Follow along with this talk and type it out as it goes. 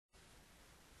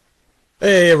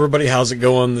Hey everybody, how's it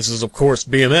going? This is of course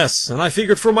BMS, and I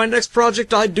figured for my next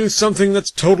project I'd do something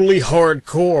that's totally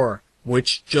hardcore,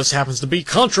 which just happens to be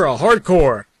Contra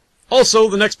Hardcore. Also,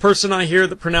 the next person I hear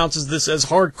that pronounces this as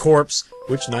Hardcorpse,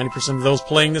 which 90% of those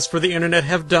playing this for the internet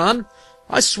have done,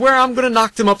 I swear I'm gonna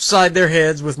knock them upside their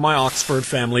heads with my Oxford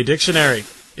Family Dictionary.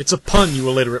 It's a pun, you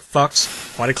illiterate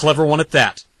fucks. Quite a clever one at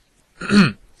that.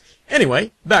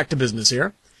 Anyway, back to business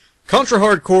here. Contra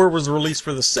Hardcore was released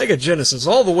for the Sega Genesis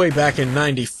all the way back in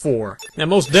 '94, and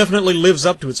most definitely lives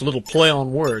up to its little play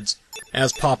on words,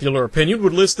 as popular opinion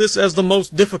would list this as the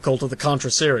most difficult of the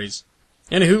Contra series.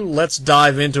 Anywho, let's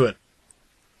dive into it.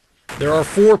 There are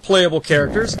 4 playable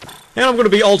characters, and I'm going to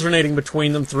be alternating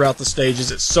between them throughout the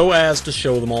stages so as to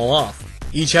show them all off.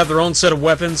 Each have their own set of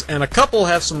weapons, and a couple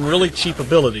have some really cheap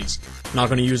abilities. Not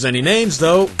going to use any names,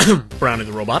 though. Browny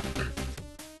the robot.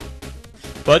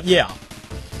 But yeah.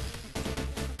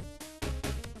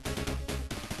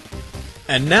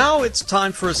 And now it's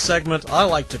time for a segment I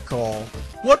like to call,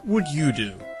 What Would You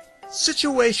Do?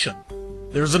 Situation.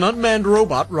 There's an unmanned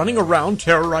robot running around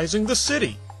terrorizing the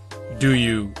city. Do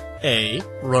you A.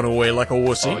 Run away like a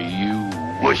wussy? Are you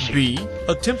wussy? B.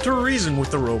 Attempt to reason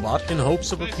with the robot in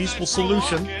hopes of a peaceful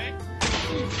solution?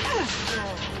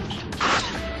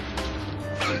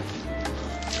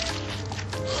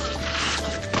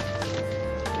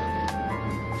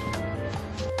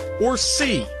 Or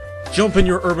C. Jump in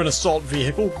your urban assault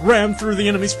vehicle, ram through the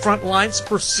enemy's front lines,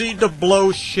 proceed to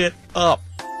blow shit up.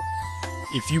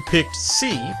 If you picked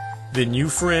C, then you,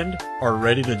 friend, are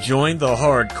ready to join the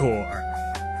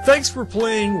hardcore. Thanks for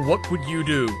playing What Would You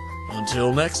Do?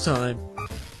 Until next time.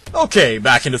 Okay,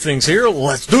 back into things here.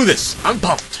 Let's do this. I'm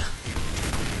pumped.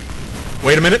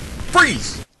 Wait a minute.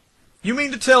 Freeze! You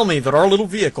mean to tell me that our little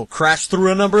vehicle crashed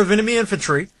through a number of enemy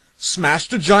infantry,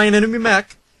 smashed a giant enemy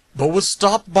mech, but was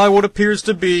stopped by what appears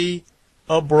to be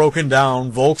a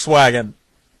broken-down Volkswagen?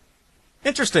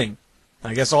 Interesting.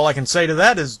 I guess all I can say to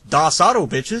that is Das Auto,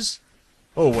 bitches.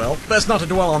 Oh well, best not to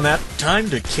dwell on that. Time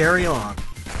to carry on.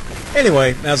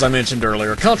 Anyway, as I mentioned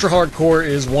earlier, Contra Hardcore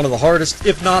is one of the hardest,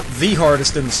 if not the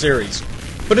hardest, in the series.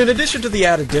 But in addition to the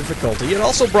added difficulty, it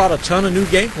also brought a ton of new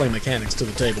gameplay mechanics to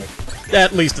the table.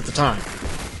 At least at the time.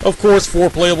 Of course, 4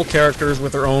 playable characters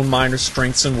with their own minor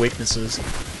strengths and weaknesses.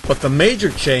 But the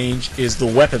major change is the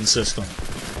weapon system.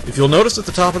 If you'll notice at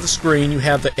the top of the screen, you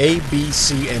have the A, B,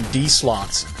 C, and D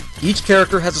slots. Each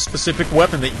character has a specific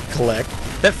weapon that you collect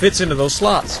that fits into those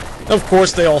slots. Of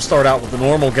course, they all start out with a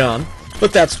normal gun,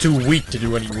 but that's too weak to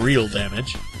do any real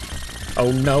damage.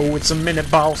 Oh no, it's a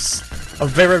mini-boss. A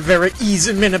very, very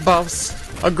easy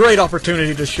mini-boss. A great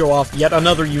opportunity to show off yet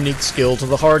another unique skill to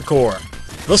the hardcore.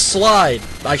 The slide.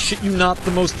 I shit you not,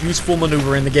 the most useful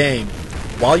maneuver in the game.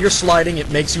 While you're sliding, it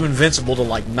makes you invincible to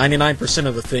like 99%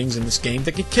 of the things in this game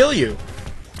that could kill you.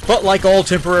 But like all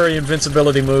temporary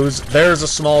invincibility moves, there's a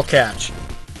small catch.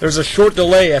 There's a short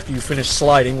delay after you finish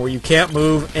sliding where you can't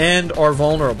move and are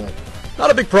vulnerable.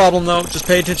 Not a big problem though, just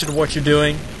pay attention to what you're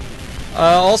doing.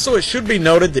 Also, it should be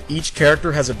noted that each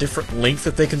character has a different length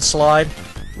that they can slide.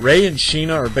 Ray and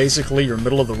Sheena are basically your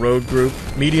middle-of-the-road group,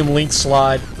 medium length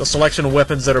slide, a selection of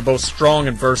weapons that are both strong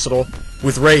and versatile,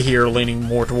 with Ray here leaning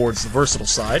more towards the versatile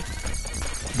side.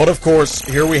 But of course,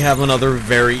 here we have another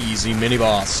very easy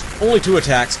mini-boss. Only 2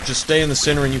 attacks, just stay in the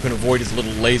center and you can avoid his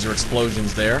little laser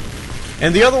explosions there.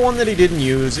 And the other one that he didn't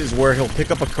use is where he'll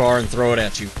pick up a car and throw it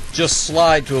at you. Just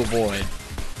slide to avoid.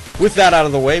 With that out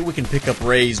of the way, we can pick up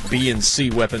Ray's B and C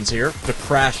weapons here, the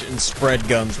Crash and Spread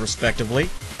guns respectively,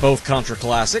 both Contra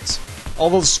classics,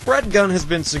 although the Spread gun has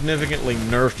been significantly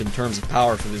nerfed in terms of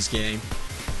power for this game,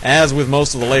 as with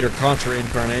most of the later Contra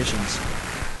incarnations.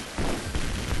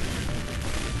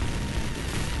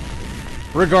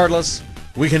 Regardless,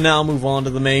 we can now move on to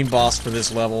the main boss for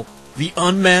this level, the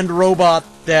unmanned robot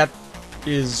that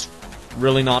is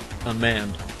really not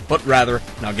unmanned, but rather,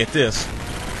 now get this,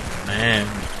 manned.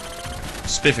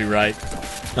 Spiffy, right?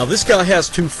 Now this guy has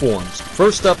 2 forms.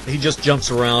 First up, he just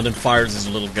jumps around and fires his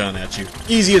little gun at you.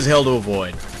 Easy as hell to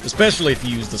avoid, especially if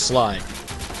you use the slide.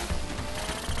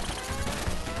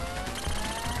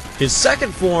 His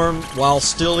second form, while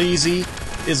still easy,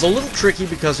 is a little tricky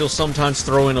because he'll sometimes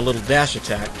throw in a little dash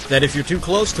attack that if you're too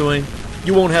close to him,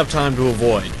 you won't have time to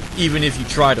avoid, even if you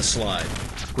try to slide.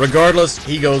 Regardless,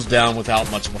 he goes down without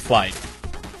much of a fight.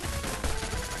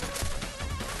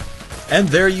 And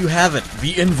there you have it.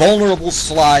 The invulnerable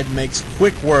slide makes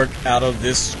quick work out of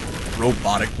this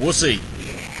robotic wussy.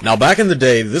 Now back in the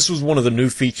day, this was one of the new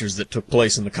features that took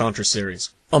place in the Contra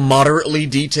series. A moderately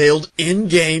detailed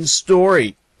in-game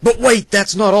story. But wait,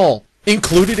 that's not all.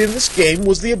 Included in this game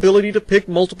was the ability to pick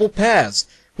multiple paths,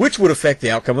 which would affect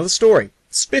the outcome of the story.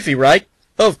 Spiffy, right?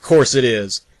 Of course it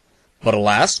is. But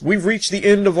alas, we've reached the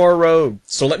end of our road,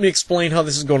 so let me explain how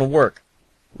this is going to work.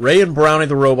 Ray and Browny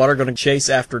the robot are going to chase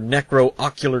after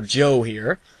Necro-Ocular Joe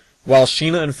here, while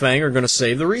Sheena and Fang are going to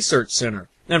save the research center,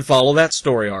 and follow that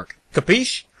story arc.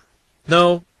 Capiche?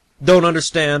 No? Don't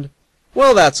understand?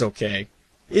 Well, that's okay.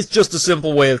 It's just a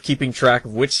simple way of keeping track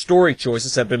of which story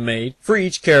choices have been made for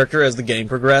each character as the game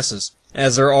progresses,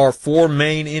 as there are 4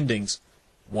 main endings,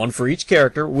 one for each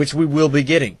character, which we will be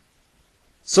getting.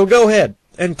 So go ahead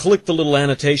and click the little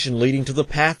annotation leading to the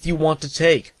path you want to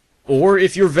take. Or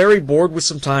if you're very bored with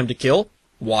some time to kill,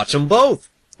 watch them both.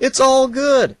 It's all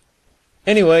good.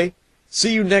 Anyway,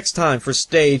 see you next time for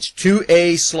Stage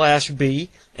 2A/B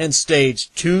and Stage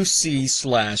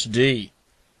 2C/D.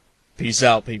 Peace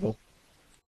out, people.